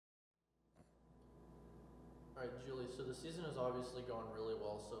All right, Julie, so the season has obviously gone really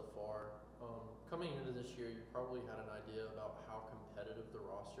well so far. Coming into this year, you probably had an idea about how competitive the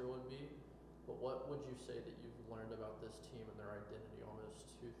roster would be, but what would you say that you've learned about this team and their identity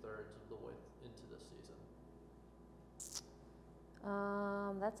almost 2/3 of the way into this season?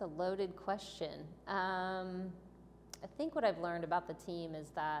 That's a loaded question. I think what I've learned about the team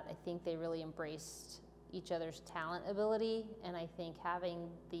is that I think they really embraced each other's talent ability, and I think having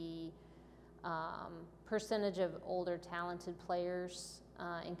the percentage of older talented players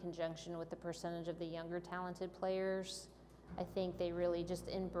in conjunction with the percentage of the younger talented players, I think they really just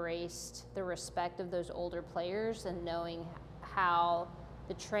embraced the respect of those older players and knowing how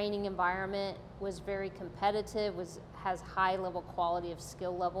the training environment was very competitive, has high level quality of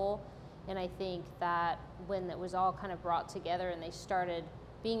skill level. And I think that when it was all kind of brought together and they started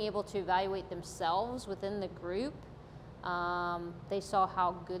being able to evaluate themselves within the group, they saw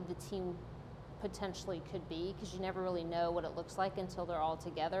how good the team potentially could be, because you never really know what it looks like until they're all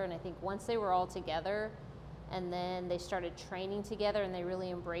together. And I think once they were all together and then they started training together and they really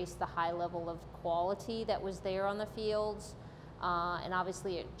embraced the high level of quality that was there on the fields, and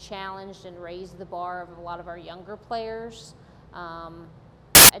obviously it challenged and raised the bar of a lot of our younger players.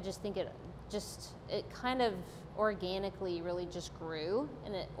 I just think it kind of organically really just grew,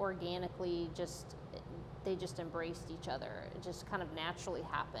 and it organically they just embraced each other. It just kind of naturally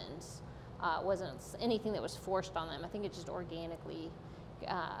happened. It wasn't anything that was forced on them. I think it just organically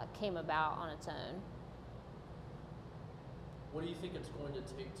came about on its own. What do you think it's going to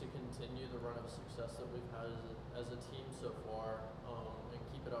take to continue the run of success that we've had as a team so far, and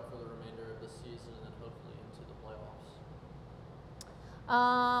keep it up for the remainder of the season and then hopefully into the playoffs?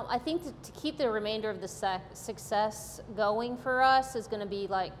 I think to keep the remainder of the success going for us is going to be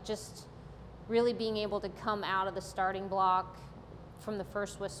like just really being able to come out of the starting block from the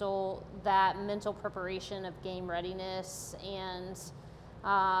first whistle, that mental preparation of game readiness. And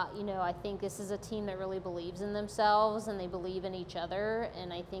I think this is a team that really believes in themselves and they believe in each other.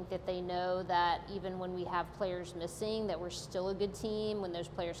 And I think that they know that even when we have players missing, that we're still a good team. When those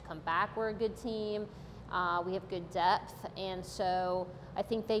players come back, we're a good team. We have good depth. And so I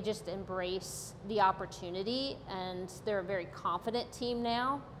think they just embrace the opportunity, and they're a very confident team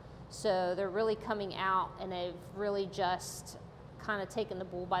now. So they're really coming out and they've really just kind of taken the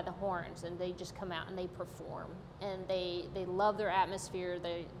bull by the horns, and they just come out and they perform, and they love their atmosphere.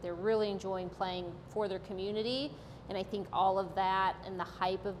 They're really enjoying playing for their community, and I think all of that and the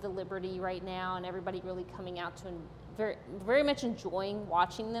hype of the Liberty right now and everybody really coming out to very, very much enjoying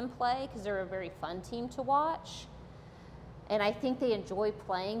watching them play, because they're a very fun team to watch. And I think they enjoy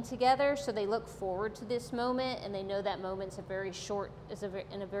playing together, so they look forward to this moment, and they know that moment's in a very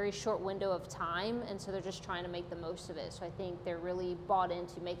short window of time, and so they're just trying to make the most of it. So I think they're really bought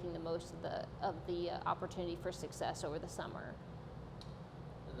into making the most of the opportunity for success over the summer.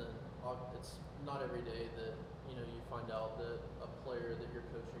 And then it's not every day that you find out that a player that you're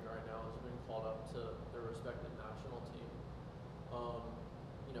coaching right now has been called up to their respective national team.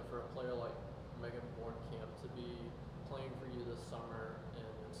 For a player like Megan Bornkamp to be playing for you this summer, and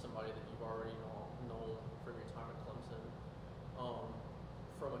somebody that you've already known from your time at Clemson,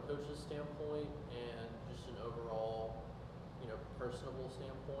 from a coach's standpoint and just an overall, personable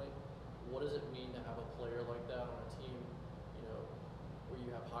standpoint, what does it mean to have a player like that on a team, where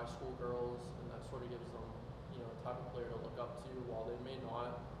you have high school girls, and that sort of gives them, a type of player to look up to while they may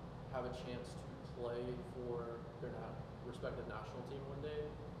not have a chance to play for their respective national team one day?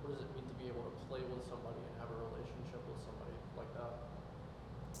 What does it mean to be able to play with somebody and have a relationship with somebody like that?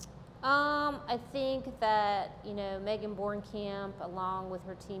 I think that, Megan Bornkamp, along with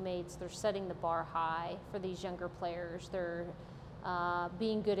her teammates, they're setting the bar high for these younger players. They're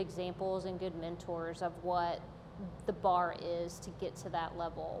being good examples and good mentors of what the bar is to get to that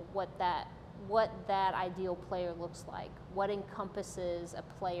level, what that ideal player looks like, what encompasses a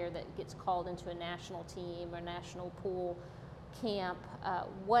player that gets called into a national team or national pool camp.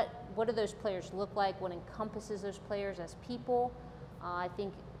 What do those players look like? What encompasses those players as people? I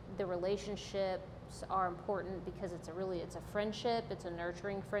think the relationships are important because it's a friendship. It's a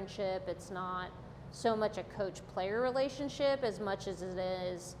nurturing friendship. It's not so much a coach-player relationship as much as it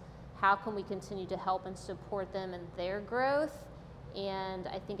is how can we continue to help and support them in their growth. And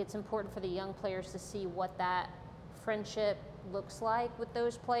I think it's important for the young players to see what that friendship looks like with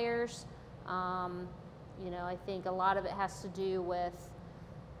those players. I think a lot of it has to do with,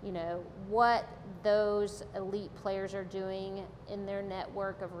 what those elite players are doing in their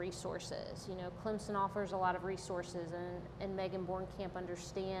network of resources. Clemson offers a lot of resources, and Megan Bornkamp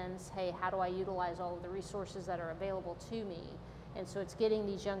understands, hey, how do I utilize all of the resources that are available to me? And so it's getting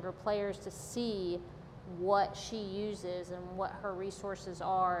these younger players to see what she uses and what her resources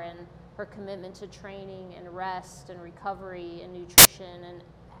are, and her commitment to training and rest and recovery and nutrition, and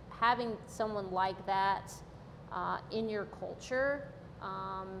having someone like that in your culture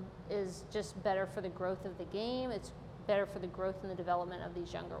is just better for the growth of the game. It's better for the growth and the development of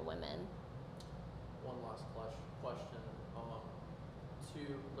these younger women. One last question. 2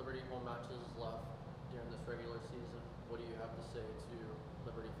 Liberty home matches left during this regular season. What do you have to say to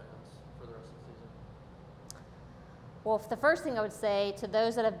Liberty fans for the rest of the season? Well, the first thing I would say to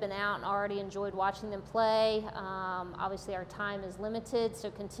those that have been out and already enjoyed watching them play, obviously our time is limited,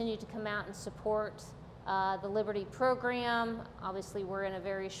 so continue to come out and support the Liberty program. Obviously, we're in a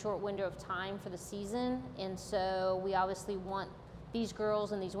very short window of time for the season, and so we obviously want these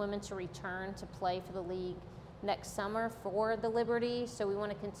girls and these women to return to play for the league next summer for the Liberty, so we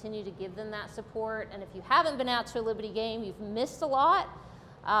want to continue to give them that support. And if you haven't been out to a Liberty game, you've missed a lot.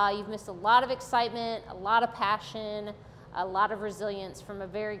 You've missed a lot of excitement, a lot of passion, a lot of resilience from a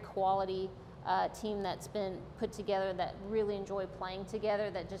very quality team that's been put together, that really enjoy playing together,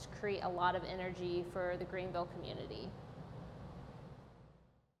 that just create a lot of energy for the Greenville community.